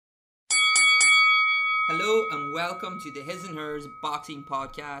Hello and welcome to the His and Hers Boxing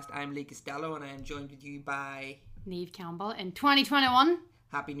Podcast. I'm Lee Costello and I am joined with you by Niamh Campbell in 2021.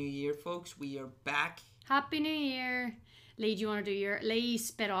 Happy New Year, folks. We are back. Happy New Year. Lee, do you want to do Lee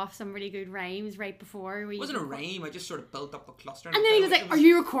spit off some really good rhymes right before we... It wasn't a rhyme, I just sort of built up a cluster. And then he was like, are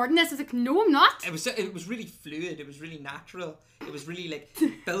you recording this? I was like, no, I'm not. It was really fluid, it was really natural. It was really like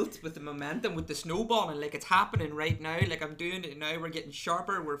built with the momentum, with the snowballing. Like it's happening right now. Like I'm doing it now. We're getting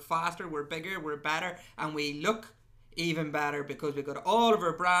sharper, we're faster, we're bigger, we're better. And we look even better because we've got all of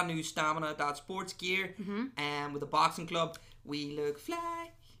our brand new Stamina.sports gear. And with the boxing club, we look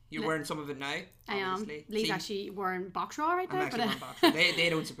fly. You're wearing some of it now. I obviously. am. Lee's actually wearing box raw right I'm now. actually wearing box raw. They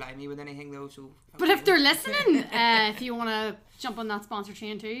don't supply me with anything though. So. But if they're listening, if you want to jump on that sponsor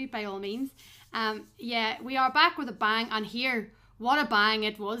train too, by all means. Yeah, we are back with a bang. And here, what a bang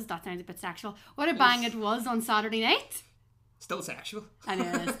it was. That sounds a bit sexual. What a bang it was on Saturday night. Still sexual. I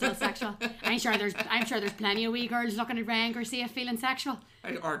know, it's still sexual. I'm sure there's plenty of wee girls looking at Ryan Garcia feeling sexual.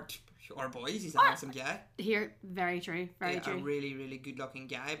 Or boys, he's a handsome guy. Here, very true, very true. A really, really good looking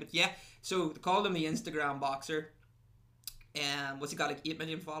guy. But yeah, so they called him the Instagram boxer. What's he got, like 8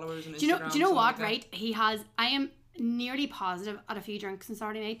 million followers on Instagram? Do you know what, right? He has, I am nearly positive at a few drinks on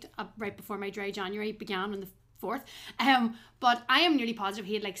Saturday night, right before my dry January began on the 4th. But I am nearly positive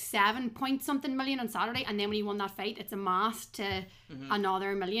he had like 7 point something million on Saturday, and then when he won that fight, it's amassed to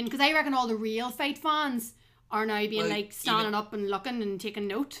another million. Because I reckon all the real fight fans are now being standing up and looking and taking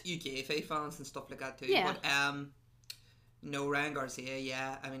note. UK fight fans and stuff like that too. Yeah. But no, Ryan Garcia,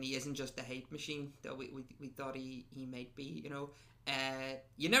 yeah. I mean, he isn't just the hype machine that we thought he might be, you know.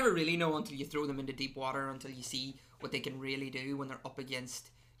 You never really know until you throw them into deep water, until you see what they can really do when they're up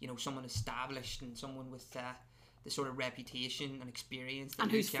against, you know, someone established and someone with the sort of reputation and experience that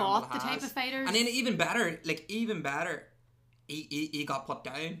and Luke who's Campbell fought has. the type of fighters. And then even better, he got put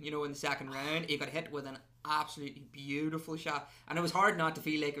down, you know, in the second round. He got hit with an absolutely beautiful shot, and it was hard not to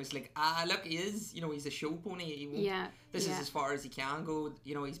feel like it was like, look, he is, you know, he's a show pony. He won't, this is as far as he can go,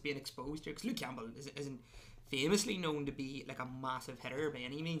 you know. He's being exposed here because Luke Campbell isn't famously known to be like a massive hitter by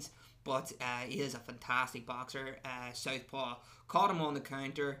any means, but he is a fantastic boxer. Southpaw caught him on the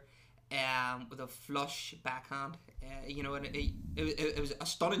counter with a flush backhand, you know, and it was a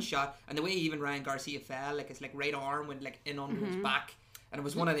stunning shot. And the way even Ryan Garcia fell, like his like right arm went like in under his back, and it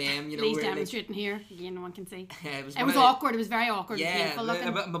was one of them, you know. He's demonstrating here again, no one can see. It was awkward. It was very awkward. Yeah, painful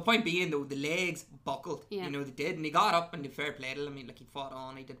looking. But my point being though, the legs buckled. You know, they did, and he got up and the fair play to him. I mean, like he fought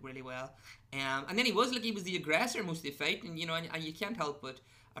on, he did really well. And then he was the aggressor most of the fight, and you know, and you can't help but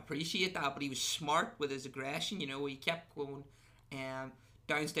appreciate that. But he was smart with his aggression. You know, he kept going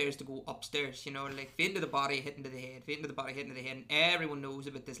downstairs to go upstairs, you know, like feet into the body, hitting to the head, feet into the body, hitting to the head. And everyone knows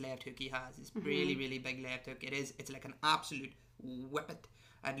about this left hook he has. It's really, really big left hook. It's like an absolute whippet.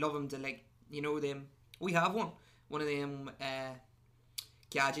 I'd love him to, like, you know, them. We have one of them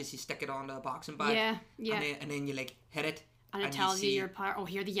gadgets. You stick it on the boxing bag, and then you like hit it, and it tells you your part. Oh,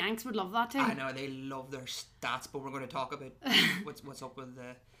 here the Yanks would love that too. I know they love their stats, but we're going to talk about what's up with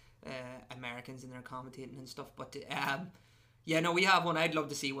the Americans and their commentating and stuff. But yeah, no, we have one. I'd love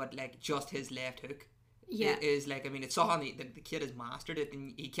to see what like just his left hook is like. I mean, it's on the kid has mastered it,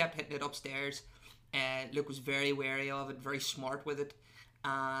 and he kept hitting it upstairs. Luke was very wary of it, very smart with it,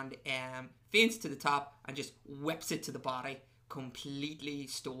 and feints to the top and just whips it to the body. Completely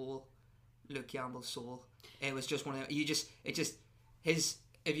stole Luke Campbell's soul. It was just one of his.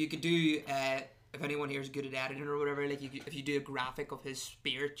 If you could do, if anyone here is good at editing or whatever, like if you do a graphic of his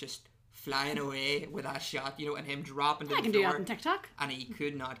spirit just flying away with that shot, you know, and him dropping to the floor. I can do that on TikTok. And he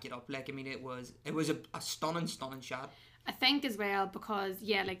could not get up. Like, I mean, it was a stunning shot. I think as well because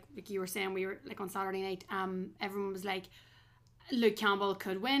like you were saying, we were like on Saturday night. Everyone was like, Luke Campbell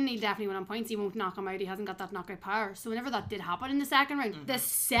could win. He'll definitely win on points. He won't knock him out. He hasn't got that knockout power. So whenever that did happen in the second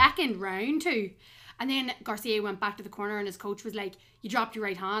round, too. And then Garcia went back to the corner and his coach was like, you dropped your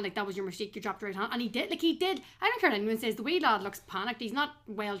right hand, like that was your mistake, you dropped your right hand. And he did. I don't care what anyone says, the wee lad looks panicked. He's not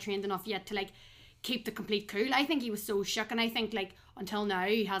well trained enough yet to like keep the complete cool. I think he was so shook, and I think like until now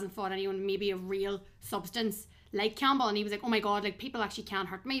he hasn't fought anyone maybe of real substance like Campbell, and he was like, oh my god, like people actually can't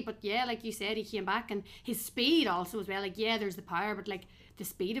hurt me. But yeah, like you said, he came back, and his speed also as well, like yeah, there's the power, but like the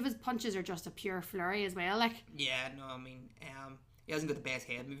speed of his punches are just a pure flurry as well. Like no, I mean he hasn't got the best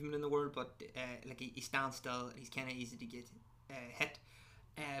head movement in the world, but like he stands still and he's kind of easy to get hit,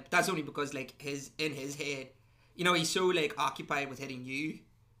 but that's only because like in his head, you know, he's so like occupied with hitting you.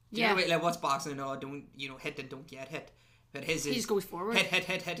 You know, like what's boxing? No, don't, you know, hit and don't get hit. But his he just goes forward.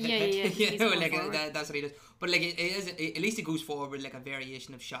 Hit. Yeah. You know, like that's what he does. But like it is, at least he goes forward with like a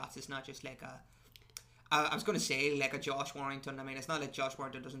variation of shots. It's not just like I was going to say like a Josh Warrington. I mean, it's not like Josh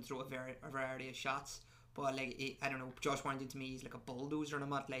Warrington doesn't throw a variety of shots, but like I don't know, Josh Warrington to me he's like a bulldozer, and I'm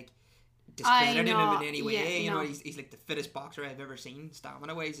not like discrediting him in any way. You know, he's like the fittest boxer I've ever seen,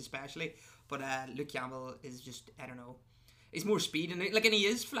 stamina wise especially. But Luke Campbell is just, I don't know, he's more speed and like, and he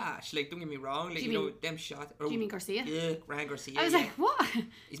is flash. Like, don't get me wrong, like, you know, them shot. Do you mean Garcia? Yeah, Ryan Garcia. I was like, what?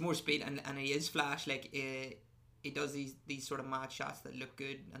 He's more speed and he is flash. Like, he does these sort of mad shots that look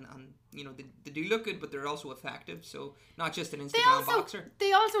good, and you know they do look good, but they're also effective. So not just an Instagram boxer.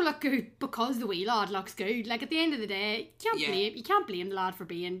 They also look good because the wee lad looks good. Like, at the end of the day, you can't blame the lad for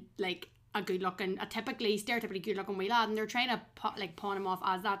being like a typically stereotypically good looking wee lad, and they're trying to pawn him off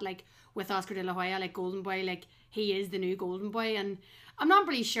as that, like with Oscar De La Hoya, like Golden Boy, like he is the new Golden Boy. And I'm not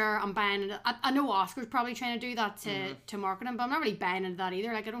really sure I'm buying it. I know Oscar's probably trying to do that to market him, but I'm not really buying into that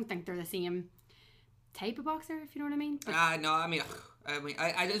either. Like, I don't think they're the same type of boxer, if you know what I mean. No, I mean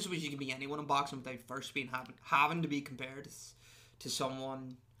I don't suppose you can be anyone in boxing without first being having to be compared to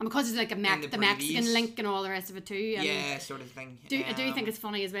someone. And because it's like the Mexican link and all the rest of it too. Yeah, sort of thing. I do think it's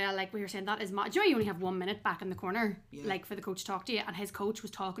funny as well, like we were saying, that is do you only have 1 minute back in the corner, like for the coach to talk to you, and his coach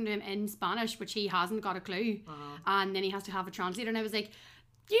was talking to him in Spanish, which he hasn't got a clue, and then he has to have a translator, and I was like,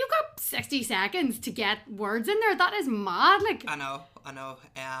 you got 60 seconds to get words in there. That is mad. Like, I know.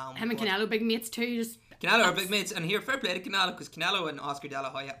 Him and Canelo big mates too. Canelo are big mates, and here, fair play to Canelo, because Canelo and Oscar De La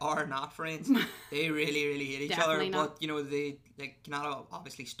Hoya are not friends. They really, really hate each other. Not. But you know, Canelo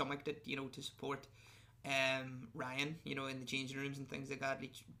obviously stomached it, you know, to support Ryan, you know, in the changing rooms and things like that.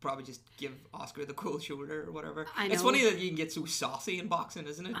 He'd probably just give Oscar the cold shoulder or whatever. I know. It's funny that you can get so saucy in boxing,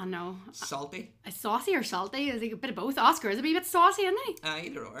 isn't it? I know. Salty. Saucy or salty? It's like a bit of both. Oscar is a wee bit saucy, isn't he?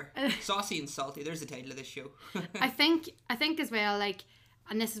 Either or. Saucy and salty. There's the title of this show. I think as well, like,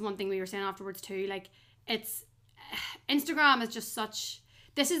 and this is one thing we were saying afterwards too, like, it's Instagram is just such.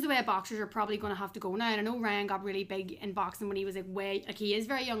 This is the way boxers are probably going to have to go now. And I know Ryan got really big in boxing when he was he is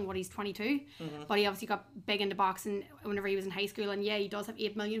very young, he's 22, but he obviously got big into boxing whenever he was in high school, and he does have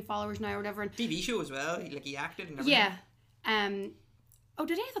 8 million followers now or whatever. And TV show as well, like he acted and everything. Yeah. Oh,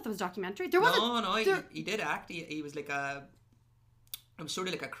 did he? I thought that was a documentary. He did act. He was like it was sort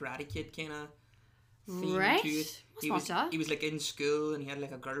of like a Karate Kid kind of theme to it. He was like in school and he had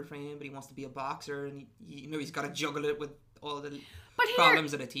like a girlfriend, but he wants to be a boxer, and he's got to juggle it with all the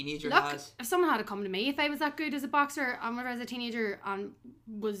problems that a teenager has. If someone had to come to me, if I was that good as a boxer and when I was a teenager and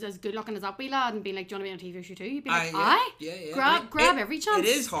was as good looking as that wee lad and being like, do you want to be on a TV show too? You'd be like, grab every chance. It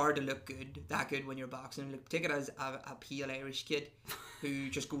is hard to look that good when you're boxing. Like, take it as a pale Irish kid who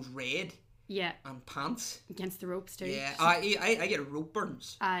just goes red. Yeah. And pants. Against the ropes too. Yeah. I get rope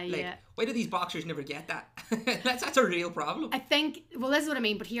burns. Why do these boxers never get that? that's a real problem. I think, well, this is what I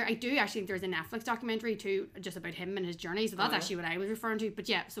mean, but here I do actually think there's a Netflix documentary too, just about him and his journey, so that's actually what I was referring to. But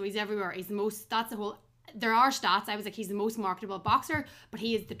yeah, so he's everywhere. He's the most, there are stats, I was like, he's the most marketable boxer, but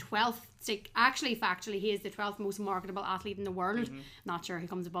he is the 12th, factually, he is the 12th most marketable athlete in the world. Not sure who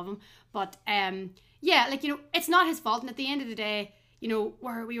comes above him. But yeah, like, you know, it's not his fault, and at the end of the day, you know,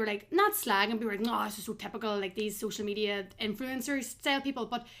 where we were like, not slagging, we were like, no, this is so typical, like these social media influencers style people,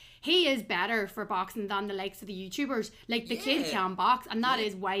 but he is better for boxing than the likes of the YouTubers. Like, the kid can box, and that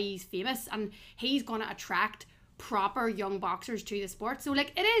is why he's famous, and he's going to attract proper young boxers to the sport. So,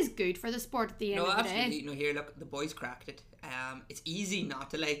 like, it is good for the sport at the end of the day. No, absolutely. Here, look, the boys cracked it. It's easy not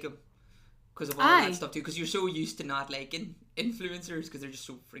to like him because of all that stuff too, because you're so used to not liking influencers because they're just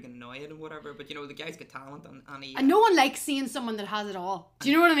so freaking annoying and whatever. But you know, the guy's got talent, and no one likes seeing someone that has it all. Do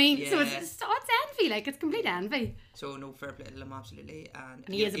you know what I mean? Yeah. So it's envy, like, it's complete envy. So no, fair play to him, absolutely. And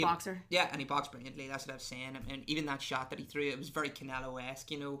he is a boxer. Yeah, and he boxed brilliantly. That's what I was saying. And even that shot that he threw, it was very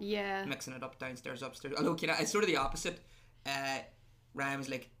Canelo-esque, you know. Yeah. Mixing it up downstairs, upstairs. Although it's sort of the opposite. Ryan was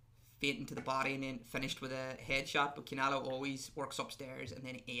like fainting to the body and then finished with a headshot, but Canelo always works upstairs and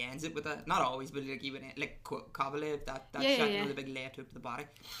then he ends it with a, not always, but like even like Kovalev, that shot, you know, the big left hook to the body,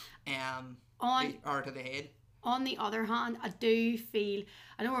 or to the head. On the other hand, I do feel,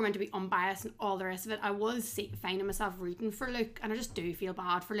 I know we're meant to be unbiased and all the rest of it, I was finding myself rooting for Luke, and I just do feel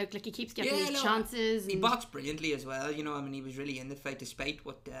bad for Luke. Like, he keeps getting these chances. He boxed brilliantly as well, you know. I mean, he was really in the fight despite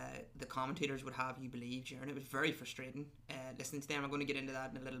what the commentators would have you believe, Sharon. It was very frustrating listening to them. I'm going to get into that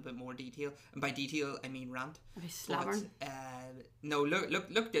in a little bit more detail, and by detail I mean rant. Slabbering. No,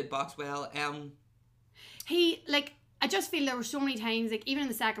 Luke did box well. He, like, I just feel there were so many times, like, even in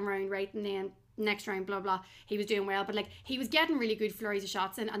the second round, right, and then next round, blah blah, he was doing well, but like, he was getting really good flurries of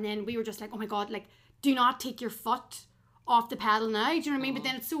shots in, and then we were just like, oh my god, like, do not take your foot off the pedal now, do you know what I mean? But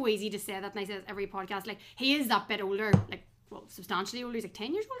then it's so easy to say that, and I say this every podcast, like, he is that bit older, like, well, substantially older. He's like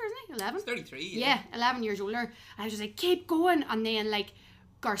 10 years older, isn't he? 11? He's 33. Yeah, 11 years older. And I was just like, keep going. And then, like,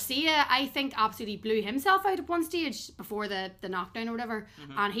 Garcia, I think, absolutely blew himself out at one stage before the knockdown or whatever,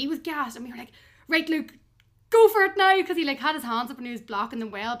 and he was gassed, and we were like, right, Luke, go for it now, because he like had his hands up and he was blocking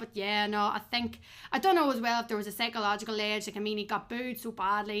them well. But yeah, no, I don't know as well if there was a psychological edge. Like, I mean, he got booed so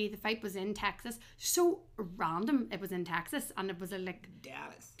badly. The fight was in Texas. So random. It was in Texas, and it was like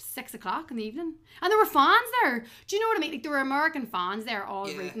Dallas. 6 o'clock in the evening, and there were fans there. Do you know what I mean? Like, there were American fans there, all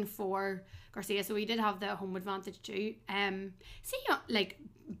rooting for Garcia. So he did have the home advantage too. See, like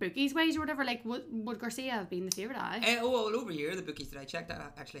bookies wise or whatever, like would Garcia have been the favourite? Well, over here the bookies that I checked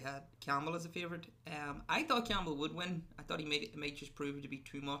actually had Campbell as a favourite. I thought Campbell would win. I thought he might just prove to be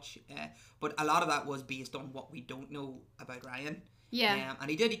too much. But a lot of that was based on what we don't know about Ryan. Yeah. And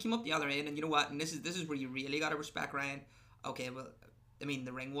he came up the other end, and you know what? And this is where you really gotta respect Ryan. Okay, well, I mean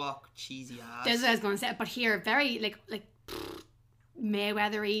the ring walk, cheesy ass. That's what I was going to say. But here, very like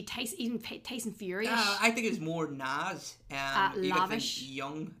Mayweather-y, Tyson Fury. I think it's more Nas. Lavish.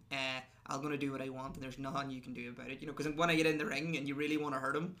 Young. I'm going to do what I want and there's nothing you can do about it. You know, because when I get in the ring and you really want to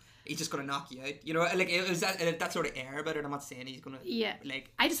hurt him, he's just going to knock you out. You know, like it was that sort of air about it. I'm not saying he's going to... Yeah. Like,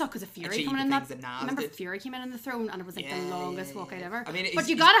 I just thought because of Fury coming in that... Remember Fury came in the throne and it was like the longest walkout ever. I mean, but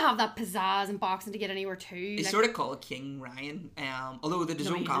you got to have that pizzazz in boxing to get anywhere too. It's sort of called King Ryan. Although the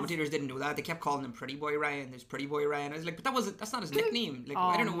DAZN commentators didn't know that. They kept calling him Pretty Boy Ryan. There's Pretty Boy Ryan. I was like, but that's not his nickname. Like,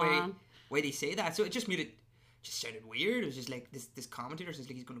 I don't know why they say that. So it just made it... just sounded weird. It was just like this commentator says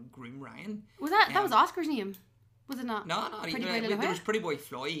like he's going to groom Ryan. Was that was Oscar's name? Was it not? No. There was Pretty Boy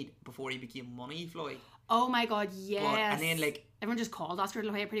Floyd before he became Money Floyd. Oh my god, yes. And then like everyone just called Oscar De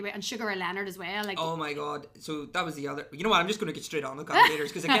La Hoya Pretty Boy, and Sugar Ray Leonard as well. Like, oh my god. So that was the other. You know what? I'm just going to get straight on the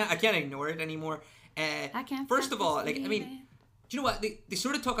commentators because I can't ignore it anymore. I can't. First of all, like I mean, do you know what? They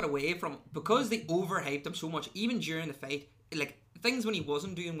sort of took it away from because they overhyped him so much, even during the fight. Like things when he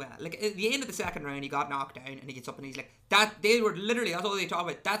wasn't doing well. Like at the end of the second round, he got knocked down and he gets up and he's like that. They were literally that's all they talk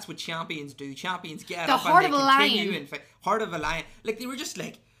about. That's what champions do. Champions get the up heart and of they a continue lion. and fight. Heart of a lion. Like they were just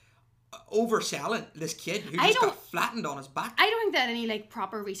like overselling this kid who just got flattened on his back. I don't think they had any like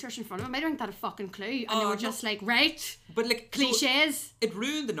proper research in front of him. I don't think they had a fucking clue, and they were just like right. But like cliches. So it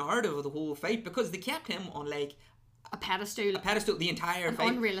ruined the narrative of the whole fight because they kept him on like a pedestal the entire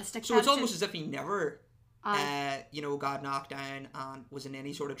fight. Unrealistic. So pedestal. it's almost as if he never. Got knocked down and was in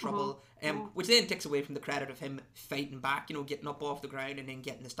any sort of trouble, which then takes away from the credit of him fighting back, you know, getting up off the ground and then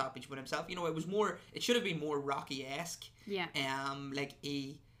getting the stoppage with himself. You know, it should have been more Rocky-esque. Yeah. Like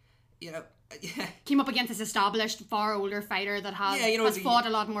he, you know, came up against this established, far older fighter that has fought a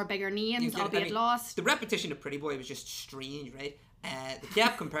lot more bigger names, albeit lost. The repetition of Pretty Boy was just strange, right? They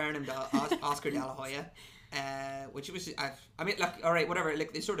kept comparing him to Oscar De La Hoya. Which was, I mean, like, all right, whatever.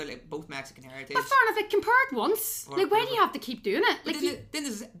 Like, they sort of like both Mexican heritage. But fair enough. Like, compared once. Like, why do you have to keep doing it? Like,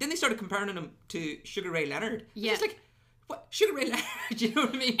 then they started comparing him to Sugar Ray Leonard. Yeah. It's like, what? Sugar Ray Leonard? Do you know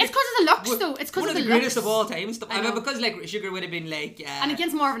what I mean? It's because of the looks, though. It's because of the looks. One of the greatest of all time stuff. I mean, because like Sugar would have been like, and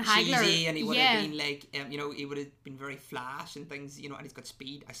against Marvin Hagler, cheesy, and he would have been like, he would have been very flash and things, you know, and he's got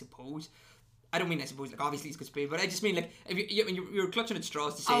speed, I suppose. I don't mean I suppose like obviously he's good speed, but I just mean like if you're clutching at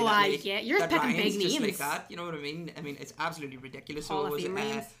straws to say you're that picking Ryan's big just names like that. You know what I mean? I mean it's absolutely ridiculous. Hall So of it was.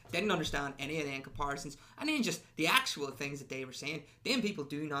 Fame Didn't understand any of the comparisons, and then just the actual things that they were saying. Them people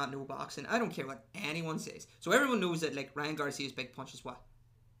do not know boxing. I don't care what anyone says. So everyone knows that like Ryan Garcia's big punch is what?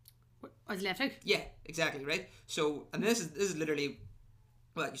 Was left hook. Yeah, exactly right. So and this is literally.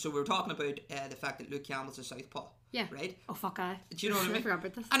 Well, so we were talking about the fact that Luke Campbell's a southpaw. Yeah. Right. Oh fuck! Do you know what I mean? I forgot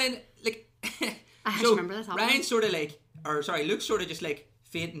about this. And then like. I actually remember this happening. Ryan's sort of like, Luke's sort of just like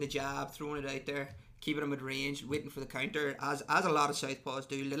feinting the jab, throwing it out there, keeping him at range, waiting for the counter, as a lot of southpaws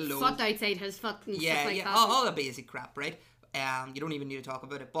do, little low. Foot outside his foot and stuff like that. All the basic crap, right? You don't even need to talk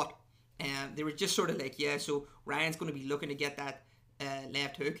about it, but they were just sort of like, so Ryan's going to be looking to get that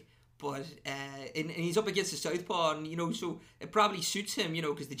left hook, but and he's up against the southpaw, and you know, so it probably suits him, you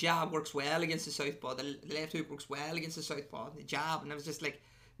know, because the jab works well against the southpaw, the left hook works well against the southpaw, the jab, and I was just like,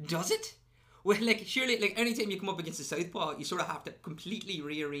 does it? Well, like, surely, like, anytime you come up against a southpaw, you sort of have to completely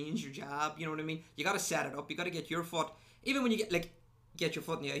rearrange your jab, you know what I mean? You got to set it up, you got to get your foot, even when you get your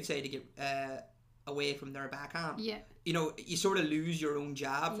foot on the outside to get away from their backhand. Yeah. You know, you sort of lose your own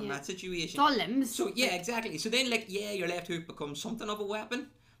jab from that situation. It's all limbs. So, yeah, exactly. So then, like, your left hook becomes something of a weapon,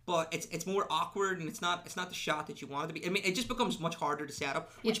 but it's more awkward, and it's not the shot that you want it to be. I mean, it just becomes much harder to set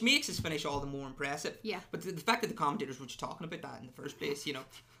up, which makes his finish all the more impressive. Yeah. But the fact that the commentators were just talking about that in the first place, you know,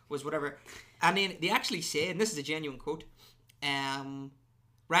 was whatever. And then they actually said, and this is a genuine quote, Ryan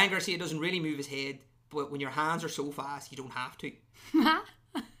Garcia doesn't really move his head, but when your hands are so fast, you don't have to.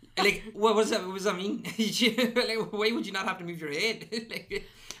 Like, what was that? What does that mean? Like, why would you not have to move your head? Like,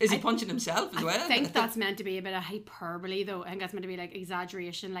 is he punching himself as well? I think that's meant to be a bit of hyperbole, though. I think that's meant to be like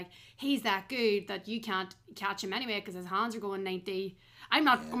exaggeration. Like, he's that good that you can't catch him anyway because his hands are going 90. I'm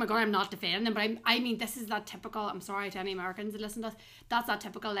not, oh my God, I'm not defending him, but I mean, this is that typical, I'm sorry to any Americans that listen to us, that's that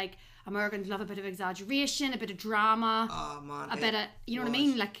typical, like, Americans love a bit of exaggeration, a bit of drama, oh man, a bit of, you know what I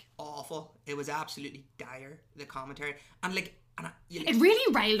mean? Like, awful. It was absolutely dire, the commentary. And like, it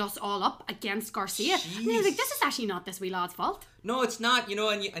really riled us all up against Garcia. And I was like, this is actually not this wee lad's fault. No, it's not, you know,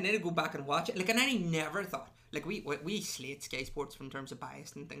 and I need to go back and watch it. Like, and I never thought, like, we slate Sky Sports from terms of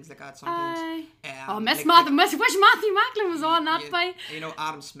bias and things like that sometimes. Wish Matthew Macklin was on that by. You know,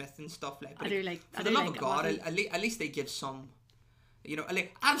 Adam Smith and stuff like that. For the do love like of God, at least they give some. You know,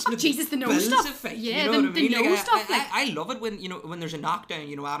 like Adam Smith. Jesus, the no builds stuff. A fight, Yeah, you know the no stuff. I love it when, you know, when there's a knockdown.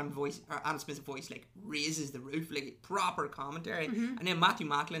 You know, Adam Smith's voice like raises the roof, like proper commentary. And then Matthew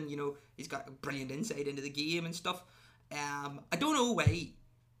Macklin, you know, he's got a brilliant insight into the game and stuff. I don't know why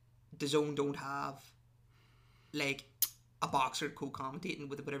DAZN don't have like a boxer co-commentating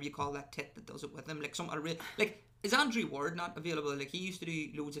with whatever you call that tit that does it with him. Like some other real, like, is Andrew Ward not available? Like, he used to do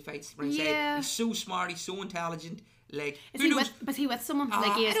loads of fights. Yeah. He's so smart. He's so intelligent. Like, was he with someone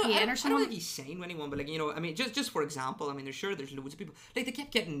like ESPN or someone? I don't think he's signed with anyone, but like, you know, I mean, just for example, I mean, there's loads of people. Like, they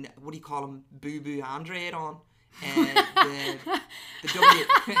kept getting, what do you call him, Boo Boo Andre on. The W.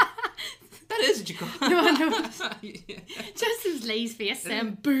 That is what you call it. No. Yeah. Just his lazy face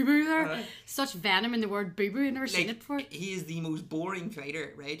saying boo boo there. Such venom in the word boo boo. I've never seen it before. He is the most boring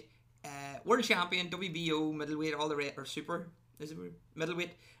fighter, right? World champion, WBO, middleweight, all the way, or super, is it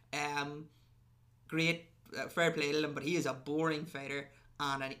middleweight? Great, fair play to him, but he is a boring fighter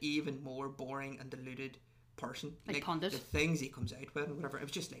and an even more boring and deluded person. Like pundit. The things he comes out with and whatever. It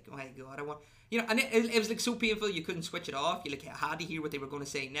was just like, oh my God, I want, you know, and it was like so painful you couldn't switch it off. You like had to hear what they were going to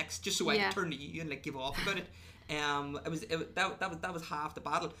say next, just so I could turn to you and like give off about it. That was half the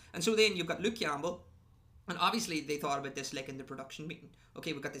battle. And so then you've got Luke Campbell, and obviously they thought about this like in the production meeting.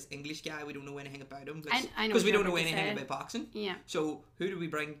 Okay, we've got this English guy, we don't know anything about him because we don't know anything about boxing. Yeah. So who do we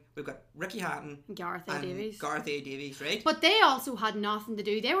bring? We've got Ricky Hatton, Gareth A. Davies, right? But they also had nothing to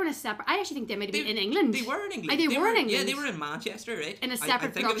do. They were in a separate. I actually think they might have been in England. They were in England. They were in England. Yeah, they were in Manchester, right? In a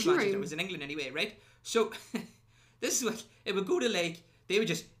separate production room. It was in England anyway, right? So this is what it would go to like. They would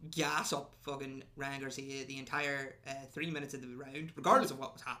just gas up fucking Ryan Garcia the entire 3 minutes of the round, regardless of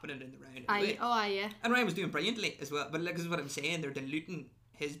what was happening in the round. Anyway. Yeah. And Ryan was doing brilliantly as well. But like, this is what I'm saying. They're diluting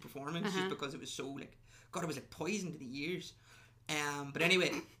his performance just because it was so like, God, it was like poison to the ears. But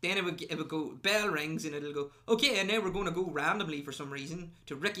anyway, then it would go, bell rings and it'll go, okay, and now we're going to go randomly for some reason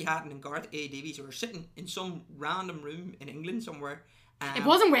to Ricky Hatton and Gareth A. Davies, who are sitting in some random room in England somewhere. It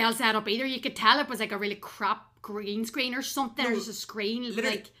wasn't well set up either. You could tell it was like a really crap green screen or something, or just a screen.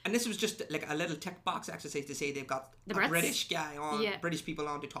 Like, and this was just like a little tick box exercise to say they've got a British guy on, British people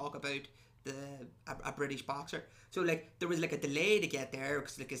on to talk about a British boxer. So like there was like a delay to get there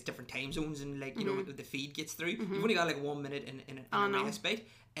because like it's different time zones and like you know the feed gets through. You've only got like 1 minute in a respite.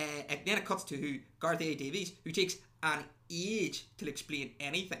 And then it cuts to Gareth A. Davies, who takes an age to explain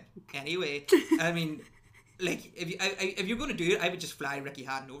anything. Anyway, I mean. Like, if you're going to do it, I would just fly Ricky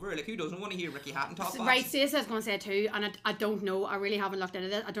Hatton over. Like, who doesn't want to hear Ricky Hatton talk boxing? Right, so I was going to say too, and I don't know, I really haven't looked into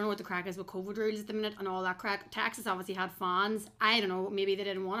this. I don't know what the crack is with COVID rules at the minute and all that crack. Texas obviously had fans. I don't know, maybe they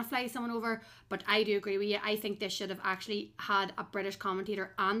didn't want to fly someone over, but I do agree with you. I think they should have actually had a British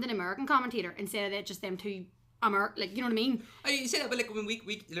commentator and an American commentator instead of it just them two. Like, you know what I mean? You say that, but like when we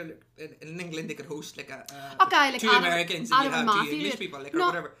you know, in England they could host like like two Americans and you'd have two English people, like, or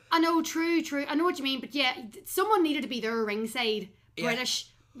whatever. I know, true. I know what you mean, but yeah, someone needed to be there ringside,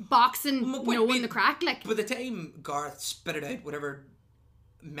 British boxing, knowing the crack. Like, by the time Garth spit it out, whatever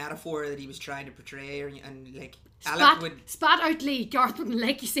metaphor that he was trying to portray, and like spat out Lee. Garth wouldn't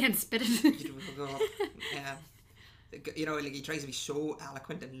like you saying spit it. Yeah. You know, like he tries to be so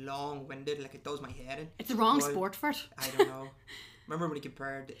eloquent and long-winded, like it does my head in. It's the wrong sport for it. I don't know. Remember when he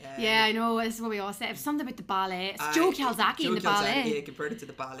compared... yeah, I know. This is what we all say. It was something about the ballet. It's Joe Calzaghe in the ballet. Yeah, he compared it to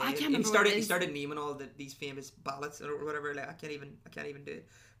the ballet. I can't remember he started naming all these famous ballets or whatever. Like I can't even do it.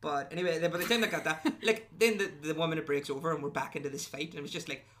 But anyway, by the time I got that, like then the 1 minute breaks over and we're back into this fight, and it was just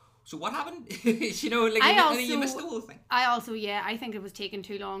like, so what happened? You know, like you missed the whole thing. I think it was taking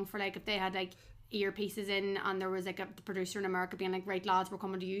too long for like if they had like earpieces in and there was like the producer in America being like, right lads, we're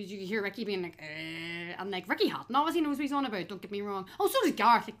coming to use you. You hear Ricky being like, and like Ricky Hatton obviously knows what he's on about, don't get me wrong. Oh, so does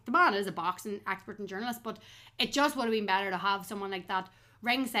Garth. Like, the man is a boxing expert and journalist, but it just would have been better to have someone like that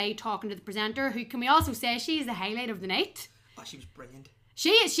ringside talking to the presenter, who, can we also say, she's the highlight of the night. Oh, she was brilliant.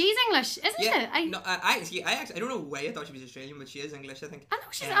 She's English, isn't she? I actually I don't know why I thought she was Australian, but she is English, I think. I know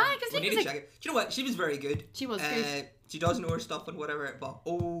she's because we need to check it. Do you know what? She was very good. She was good. She does know her stuff and whatever, but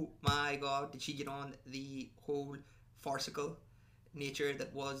oh my god, did she get on the whole farcical nature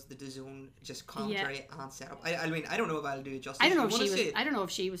that was the DAZN just commentary and setup. I mean, I don't know if I'll do it justice. I don't know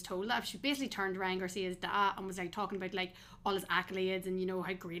if she was told that. She basically turned Ryan Garcia's dad and was like talking about like all his accolades and you know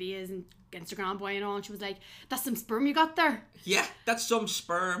how great he is and Instagram boy and all, and she was like, that's some sperm you got there. Yeah, that's some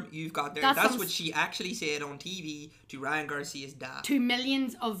sperm you've got there. That's what she actually said on TV to Ryan Garcia's dad. To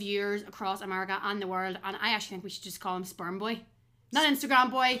millions of viewers across America and the world, and I actually think we should just call him Sperm Boy. Not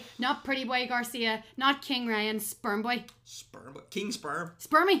Instagram boy, not Pretty Boy Garcia, not King Ryan, Sperm Boy. Sperm Boy. King Sperm.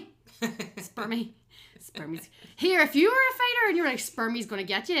 Spermy. Spermy. Spermy's. Here, if you were a fighter and you were like, Spermy's gonna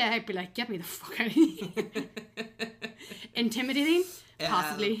get you, I'd be like, get me the fuck out of here. Intimidating?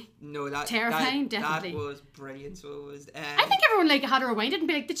 Possibly. No, that terrifying, definitely. That was brilliant. So it was. I think everyone like had to rewind it and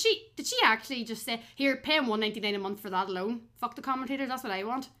be like, did she actually just say, here, pay him $1.99 a month for that alone? Fuck the commentators, that's what I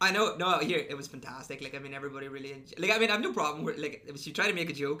want. I know, no, here it was fantastic. Like, I mean, everybody really like. I mean, I have no problem with like. She tried to make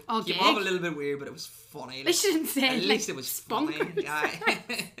a joke. Okay. Came off a little bit weird, but it was funny. Like, they shouldn't say at it. least like, it was spunk.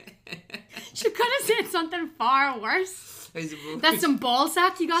 funny. She could have said something far worse. That's some ball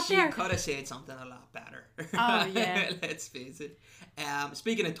sack you got there. She could have said something a lot better. Oh yeah. Let's face it.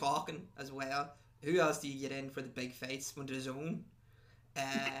 Speaking of talking as well, who else do you get in for the big fights when there's DAZN?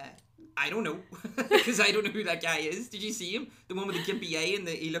 I don't know, because I don't know who that guy is. Did you see him? The one with the gimpy eye and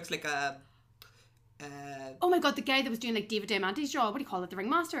he looks like a. Oh my god, the guy that was doing like David Diamante's job. What do you call it? The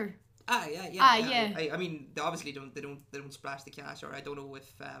ringmaster. Yeah. I mean, they obviously don't splash the cash, or I don't know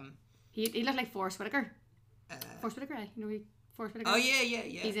if He looked like Forrest Whitaker. Forrest Whitaker, you know Forrest Whitaker. Oh yeah.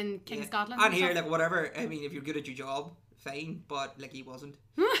 He's in King Scotland. And here, like whatever. I mean, if you're good at your job, fine. But like he wasn't.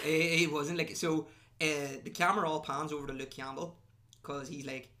 He wasn't like so. The camera all pans over to Luke Campbell because he's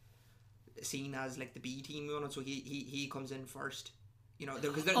like seen as like the B team on it. So he comes in first. You know,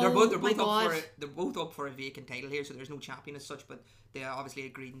 because they're both up for a vacant title here, so there's no champion as such. But they obviously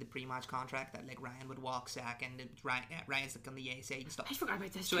agreed in the pre-match contract that like Ryan would walk second, and Ryan's like on the A side and stuff. I forgot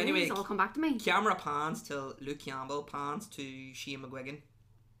about this. So anyway, it's all come back to me. Camera pans till Luke Campbell, pans to Shane McGuigan.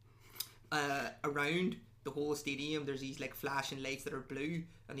 Around the whole stadium, there's these like flashing lights that are blue,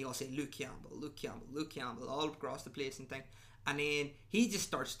 and they all say Luke Campbell, Luke Campbell, Luke Campbell, all across the place and thing. And then he just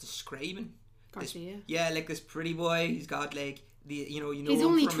starts describing. Like this pretty boy. He's got like. He's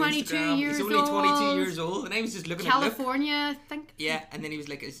only 22 years old. He's only 22 years old, and I was just looking at California, I think. Yeah, and then he was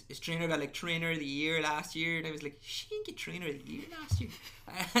like, his trainer got like trainer of the year last year, and I was like, she didn't get trainer of the year last year,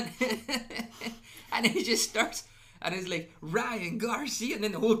 and he just starts, and it's like Ryan Garcia, and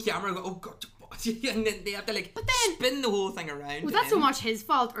then the whole camera go, oh god, and then they have to like spin the whole thing around. Was that so much his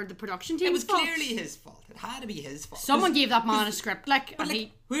fault or the production team's fault? It was clearly his fault. It had to be his fault. Someone gave that man a script, like,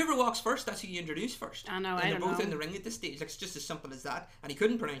 whoever walks first, that's who you introduce first. I know. And they're both in the ring at this stage. Like, it's just as simple as that. And he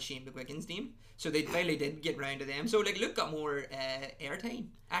couldn't pronounce Shane McGuigan's name, so they finally did get round to them. So like, Luke got more airtime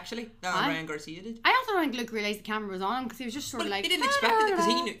actually than Ryan Garcia did. I also don't think Luke realised the camera was on him because he was just sort of like. He didn't expect it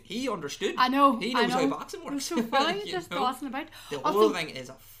because he understood. I know. He knows how boxing works. It was so funny, just tossing about. The whole thing is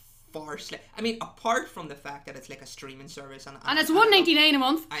a farce. I mean, apart from the fact that it's like a streaming service and it's $1.99 a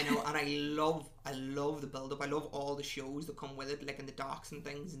month. I know, and I love the build up. I love all the shows that come with it, like in the docs and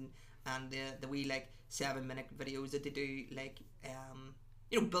things, and the wee like 7-minute videos that they do, like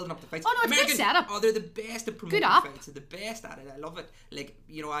building up the fights. Oh no, it's good setup. Oh, they're the best at promoting fights. They're the best at it. I love it. Like,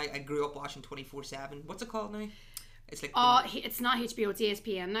 I grew up watching 24/7. What's it called now? It's like it's not HBO. It's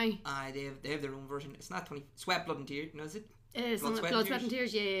ESPN now. They have their own version. It's not Sweat, Blood and Tears. No, is it? It is Blood, Sweat and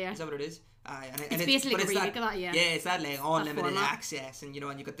Tears. Yeah. Is that what it is? And it's basically like a remake of that. Yeah. Yeah, it's that like unlimited access, and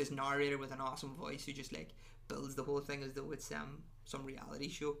and you got this narrator with an awesome voice who just like builds the whole thing as though it's some reality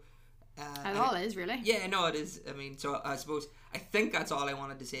show. It all is really. Yeah, no, it is. I mean, so I think that's all I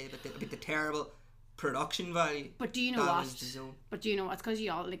wanted to say about the terrible production value. But do you know what? It's because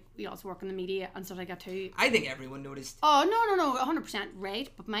you also work in the media and stuff like that too. I think everyone noticed. Oh no, 100% right.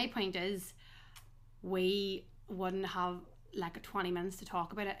 But my point is, we wouldn't have like 20 minutes to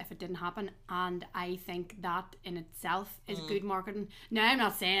talk about it if it didn't happen, and I think that in itself is good marketing. Now, I'm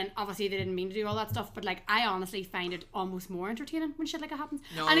not saying obviously they didn't mean to do all that stuff, but like, I honestly find it almost more entertaining when shit like it happens,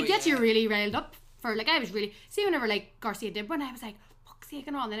 and it gets you really riled up for like. I was really whenever like Garcia did one, I was like, fuck's sake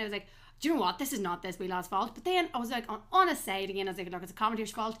and all, and then I was like, do you know what, this is not this wee lad's fault. But then I was like, on his side again, I was like, look, it's a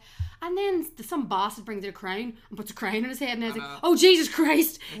commentator's fault. And then some bastard brings out a crown and puts a crown on his head, and I was like, oh Jesus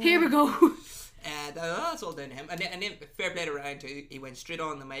Christ, here we go. That's all down to him, and then fair play to Ryan too. He went straight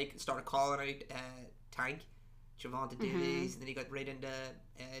on the mic and started calling out Tank, Gervonta Davies, and then he got right into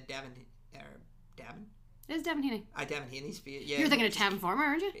Devin. Is Devin Haney? Devin Haney's face. Yeah. You're thinking of Tevin Farmer,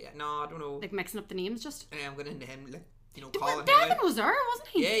 aren't you? Yeah, no, I don't know. Like mixing up the names just. I'm going into him, like, you know, Well, calling Devin him out. was there, wasn't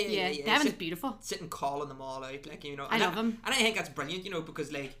he? Yeah. Devin's beautiful. Sitting calling them all out, like, you know. I love him. And I think that's brilliant, you know,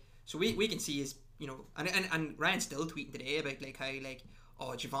 because, like, so we can see his, you know, and Ryan's still tweeting today about, like, how, like,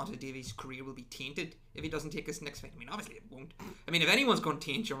 oh, Gervonta Davis' career will be tainted if he doesn't take this next fight. I mean, obviously it won't. I mean, if anyone's going to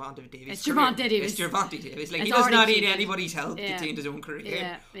taint Gervonta Davis, It's Gervonta Davis. It's Gervonta Davis. Like, It's he does not already need cheated. anybody's help to taint his own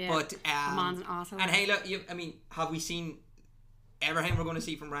career. Yeah. But, The man's an asshole. and hey, look, I mean, have we seen everything we're going to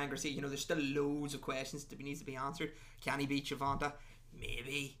see from Ryan Garcia? You know, there's still loads of questions that needs to be answered. Can he beat Gervonta?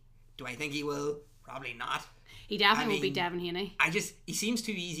 Maybe. Do I think he will? Probably not. He definitely won't beat Devin Haney. He seems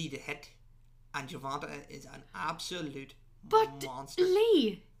too easy to hit, and Gervonta is an absolute But monster.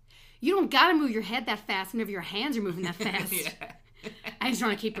 Lee, you don't gotta move your head that fast whenever your hands are moving that fast. Yeah. I just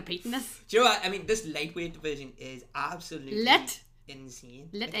want to keep repeating this. Do you know what? I mean, this lightweight division is absolutely insane.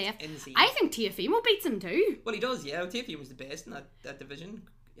 Lit It's AF. insane. I think Teofimo beats him too. Well, he does, yeah. Teofimo was the best in that division.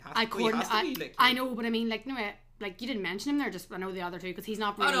 He has to be, I know, but I mean, like, no, like you didn't mention him there. Just I know the other two because he's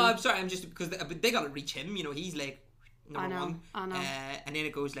not really. Oh no, I'm sorry. I'm just because they gotta reach him. You know, he's like number one. I know. And then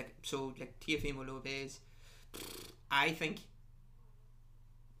it goes like Teofimo Lopez. I think.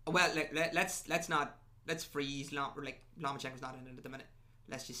 Well, let's freeze. Lomachenko's not in it at the minute.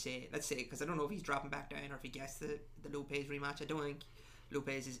 Let's say because I don't know if he's dropping back down or if he gets the Lopez rematch. I don't think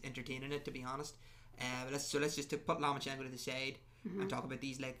Lopez is entertaining it, to be honest. Let's just put Lomachenko to the side and talk about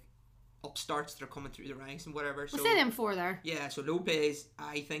these like upstarts that are coming through the ranks and whatever. We'll say them four there. Yeah, so Lopez,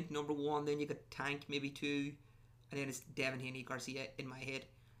 I think number one. Then you got Tank, maybe two, and then it's Devin Haney, Garcia in my head.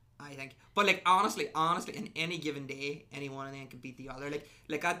 I think, but like honestly, in any given day, any one of them can beat the other.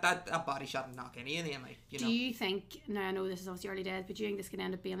 Like that body shot and knock any of them. Like, you know. Do you think? Now I know this is obviously early days, but do you think this could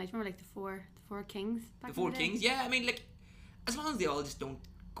end up being like remember like the four kings? The four kings, yeah. I mean, like as long as they all just don't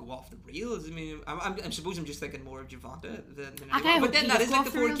go off the rails. I mean, I suppose I'm just thinking more of Gervonta than anyone. But then that is like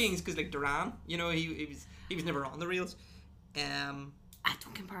the four kings because like Duran, you know, he was never on the rails. I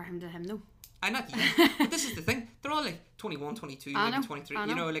don't compare him to him though. I'm not yet. But this is the thing. They're all like 21, 22, maybe 23.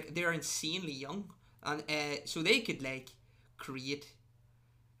 You know, like they're insanely young. And so they could like create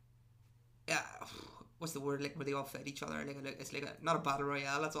what's the word, like where they all fight each other, like it's like not a battle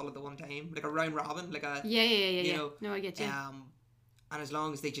royale, that's all at the one time. Like a round robin, like a Yeah. you know, no, I get you. And as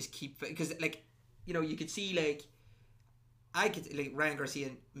long as they just keep, because like, you know, you could see like Ryan Garcia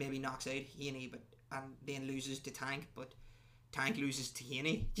maybe knocks out Haney and then loses to Tank, but Tank loses to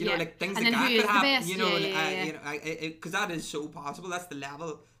Haney. Do you know, like things like that could happen. You know, you know, because that is so possible. That's the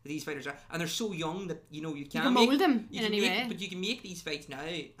level that these fighters are, and they're so young that you know you can mold them in any way. But you can make these fights now,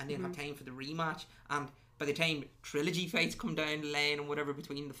 and then have time for the rematch. And by the time trilogy fights come down the line and whatever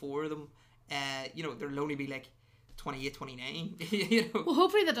between the four of them, you know, there'll only be like 28, 29. You know. Well,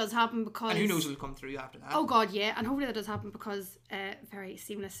 hopefully that does happen because. And who knows who'll come through after that? Oh God, yeah, and hopefully that does happen because very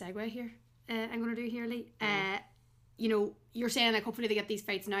seamless segue here. I'm going to do here, Lee. You know, you're saying like hopefully they get these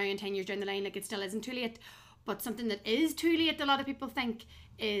fights now and 10 years down the line, like it still isn't too late. But something that is too late, a lot of people think,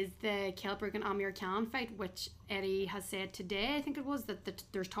 is the Kell Brook and Amir Khan fight, which Eddie has said today, I think it was, that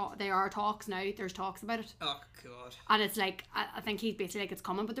there are talks now. There's talks about it. Oh God. And it's like, I think he's basically like, it's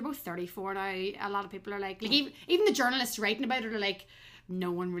coming, but they're both 34 now. A lot of people are like even the journalists writing about it are like,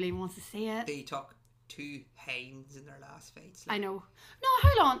 no one really wants to see it. They took 2 hands in their last fights. Like. I know. No,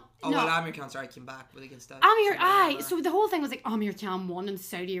 hold on. Oh, no. well, Amir Khan, sorry, came back with against that. So the whole thing was like Amir Khan won in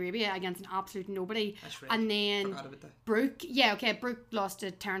Saudi Arabia against an absolute nobody. That's right. And then Forgot about that. Brooke lost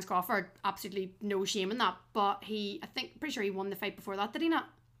to Terence Crawford. Absolutely no shame in that. But pretty sure he won the fight before that, did he not?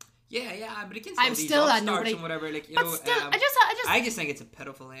 Yeah, but against I'm all these still upstarts nobody. and whatever, like, you But know, still, I just think it's a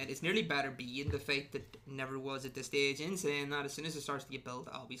pitiful end. It's nearly better being the fight that never was at this stage. In saying that, as soon as it starts to get built,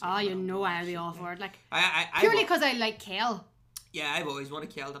 obviously. Oh, you know I'll be all for it. Like, I purely because I like Kell. Yeah, I've always wanted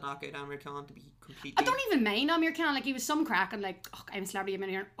Kell to knock out Amir Khan, to be completely. I don't even mind Amir Khan. Like, he was some crack and like, oh, I'm a celebrity, I'm in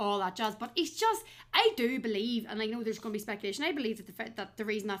here, and all that jazz. But he's just, I do believe, and I know there's going to be speculation. I believe that the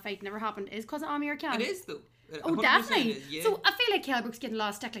reason that fight never happened is because of Amir Khan. It is though. Oh, definitely. Is, yeah. So I feel like Kell Brook's getting a lot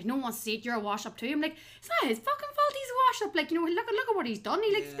of stick. Like, no one wants to see it. You're a wash up too. I'm like, it's not his fucking fault. He's a wash up. Like, you know, look at what he's done.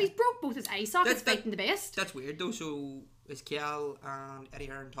 He's broke both his eye sockets fighting the best. That's weird though. So is Kell and Eddie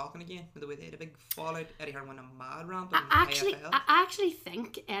Hearn talking again? With the way they had a big fallout. Eddie Hearn went a mad rant on AFL. I actually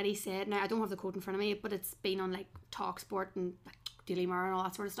think Eddie said. Now I don't have the quote in front of me, but it's been on like Talk Sport and like Daily Mirror and all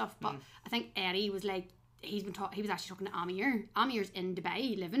that sort of stuff. But I think Eddie was like, he was actually talking to Amir. Amir's in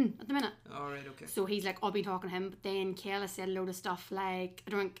Dubai living at the minute. Alright, okay. So he's like, I'll be talking to him. But then Kayla said a load of stuff like, I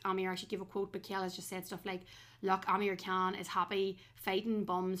don't think Amir actually gave a quote, but Kayla's just said stuff like, look, Amir Khan is happy fighting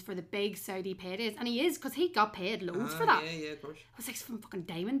bums for the big Saudi paydays. And he is, because he got paid loads for that. Yeah, of course. It was like some fucking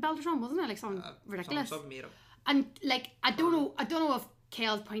diamond belt or something, wasn't it? Like something ridiculous. Something made up. And like, I don't know if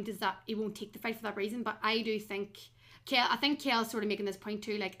Kale's point is that he won't take the fight for that reason, but I do think I think Kale's sort of making this point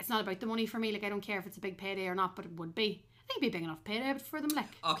too, like, it's not about the money for me, like, I don't care if it's a big payday or not, but it would be. I think it'd be a big enough payday for them, like.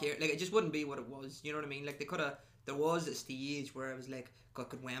 Okay, like, it just wouldn't be what it was, you know what I mean? Like, there was a stage where it was like, God,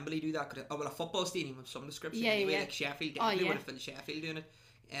 could Wembley do that? Well, a football stadium of some description. Yeah, anyway, yeah. Like Sheffield, definitely would have filled Sheffield doing it.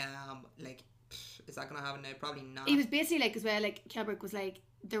 Like, is that going to happen now? Probably not. He was basically like, as well, like, Kilbrick was like,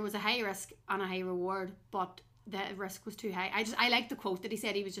 there was a high risk and a high reward, but the risk was too high. I like the quote that he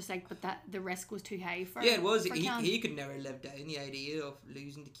said. He was just like, but that the risk was too high for. Yeah, it was. He could never live down the idea of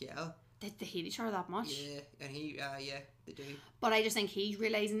losing to Kiel. They hate each other that much. Yeah, and they do. But I just think he's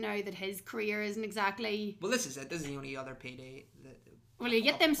realising now that his career isn't exactly. Well, this is it. This is the only other payday. Well, you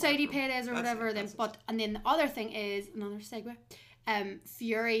get them Saudi paydays or whatever. And then the other thing is another segue.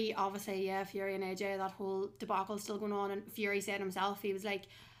 Fury, obviously, Fury and AJ, that whole debacle is still going on, and Fury said himself, he was like,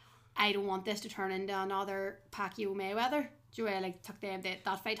 I don't want this to turn into another Pacquiao Mayweather. Do you know, like,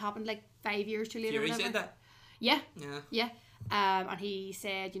 that fight happened like 5 years too late. Fury said that? Yeah. And he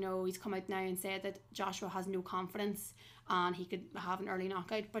said, he's come out now and said that Joshua has no confidence and he could have an early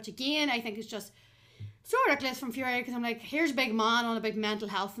knockout. But again, I think it's just so ridiculous from Fury, because I'm like, here's a big man on about mental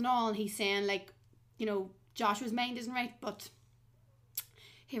health and all, and he's saying, like, Joshua's mind isn't right, but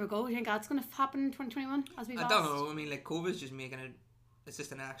here we go. You think that's going to happen in 2021 as we've asked? I don't know. I mean, like, COVID's just making it. It's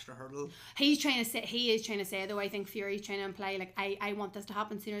just an extra hurdle. He is trying to say though, I think Fury's trying to imply, like, I want this to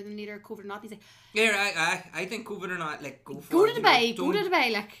happen sooner than later, COVID or not. He's like, yeah, I think COVID or not, like, go to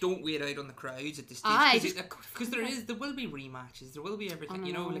Dubai, like, don't wait out on the crowds at this stage, because there will be rematches, there will be everything,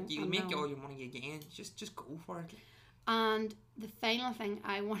 like, you'll make all your money again. Just go for it. And the final thing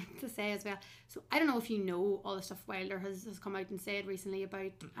I wanted to say as well, so I don't know if you know all the stuff Wilder has come out and said recently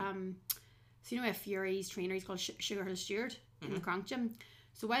about so if Fury's trainer, he's called Sugar Hill Stewart in the Crank Gym.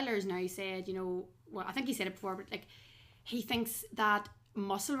 So Wilder has now said, well, I think he said it before, but like, he thinks that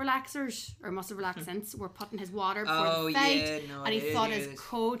muscle relaxers or muscle relaxants were put in his water before the fight, and he thought his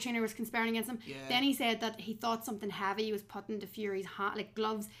co-trainer was conspiring against him. Then he said that he thought something heavy was put into Fury's hand, like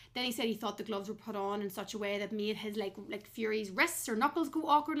gloves. Then he said he thought the gloves were put on in such a way that made his like Fury's wrists or knuckles go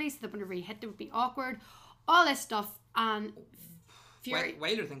awkwardly, so that whenever he hit it would be awkward. All this stuff, and Fury.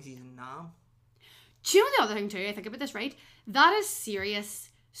 Wilder thinks he's a nom. Do you know the other thing too? I think about this, right? That is serious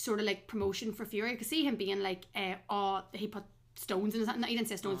sort of like promotion for Fury. Because see him being like, he put stones in his hand. No, he didn't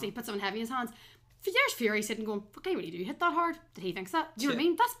say stones, so he put something heavy in his hands. There's Fury sitting going, fuck, I really do hit that hard. That he thinks that. Do you know what I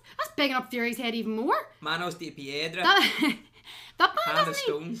mean? That's bigging up Fury's head even more. Manos de piedra. That man doesn't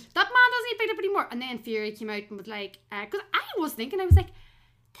need beat up anymore. And then Fury came out and was like, because I was like,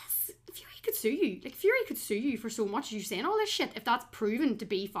 Fury could sue you. Like, Fury could sue you for so much. You're saying all this shit if that's proven to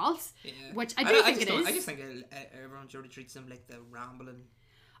be false. Yeah. Which I do think it is. I just think everyone sort of treats him like the rambling.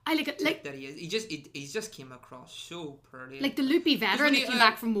 I like it, like that he is. He just came across so poorly. Like the loopy veteran that came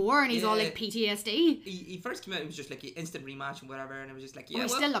back from war and he's all like PTSD. He first came out, it was just like an instant rematch and whatever, and it was just like, we're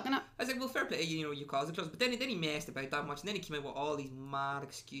still looking at. I was like, well, fair play, you caused the close, but then he messed about that much, and then he came out with all these mad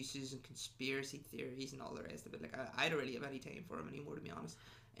excuses and conspiracy theories and all the rest of it. Like, I don't really have any time for him anymore, to be honest.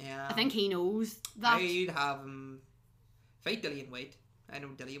 I think he knows that. I'd have him fight Dillian White. I know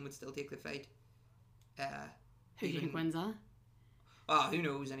Dillian would still take the fight. Who do you think wins that? Who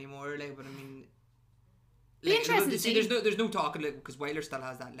knows anymore? Like, but I mean, be interesting to see. There's no talking, like, because Wilder still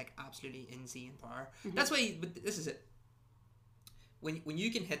has that like absolutely insane power. Mm-hmm. That's why. But this is it. When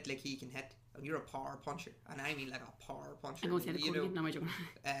you can hit like he can hit, and you're a power puncher, and I mean like a power puncher. I'm going to say the code. No, I don't.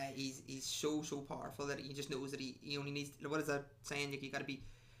 He's so powerful that he just knows that he only needs. What is that saying? Like, you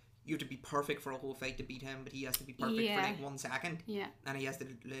have to be perfect for a whole fight to beat him, but he has to be perfect for like 1 second. Yeah. And he has to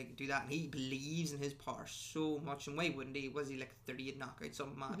like do that, and he believes in his power so much. And why wouldn't he? Was he like 38 knockout,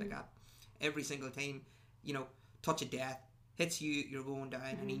 something mad like that? Every single time, touch of death hits you, you're going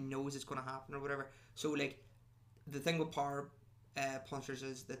down, and he knows it's going to happen or whatever. So like, the thing with power punchers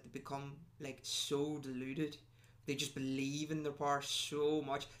is that they become like so deluded. They just believe in their power so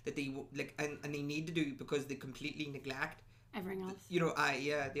much that they like, and they need to do, because they completely neglect everything else.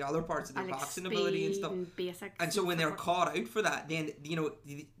 The other parts of their boxing ability and stuff. And basics. And so when they're caught out for that, then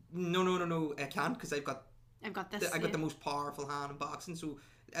no, I can't, because I've got the most powerful hand in boxing. So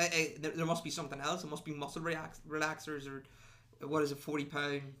there must be something else. It must be muscle relaxers or what is it,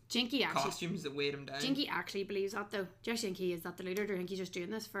 40-pound costumes that weigh him down. Jinky actually believes that though. Do you think he is that deluded, or think he's just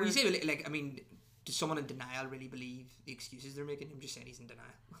doing this for? Well, you say, like, I mean, does someone in denial really believe the excuses they're making? I'm just saying he's in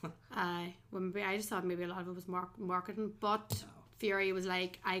denial. I just thought maybe a lot of it was marketing, but No. Fury was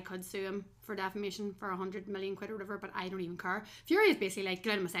like, I could sue him for defamation for 100 million quid or whatever, but I don't even care. Fury is basically like,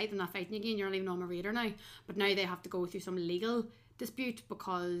 get out of my sight, I'm not fighting again, you're not even on my radar now. But now they have to go through some legal dispute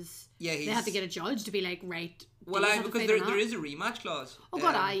because they have to get a judge to be like, right. Well, because there is a rematch clause. Oh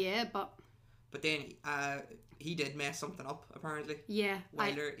god, yeah, but then he did mess something up apparently. Yeah,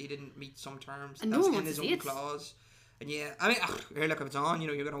 Wilder, he didn't meet some terms. And that no was one in wants his to own see clause. And yeah, I mean, here, look, if it's on,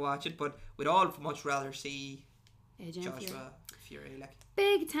 you're gonna watch it. But we'd all much rather see Joshua Fury, like.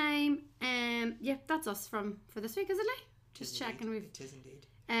 Big time. Yeah, that's us for this week, is it? Like, just checking. It is indeed.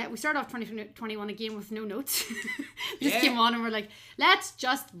 We started off 2021 again with no notes. We just came on and we're like, let's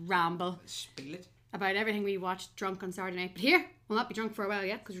just ramble. Spiel it. About everything we watched drunk on Saturday night. But here, we'll not be drunk for a while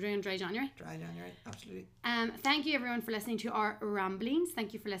yet because we're doing Dry January. Dry January, absolutely. Thank you everyone for listening to our ramblings.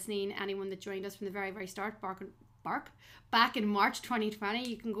 Thank you for listening. Anyone that joined us from the very, very start, back in March 2020.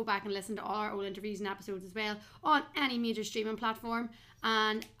 You can go back and listen to all our old interviews and episodes as well on any major streaming platform.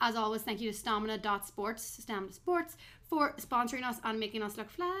 And as always, thank you to Stamina Sports, for sponsoring us and making us look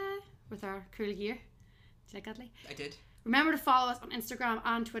fly with our cool gear. Did you like that, Lee? I did. Remember to follow us on Instagram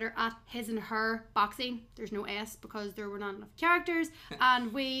and Twitter at His and Her Boxing. There's no S because there were not enough characters.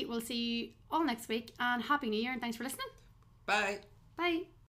 And we will see you all next week. And Happy New Year and thanks for listening. Bye. Bye.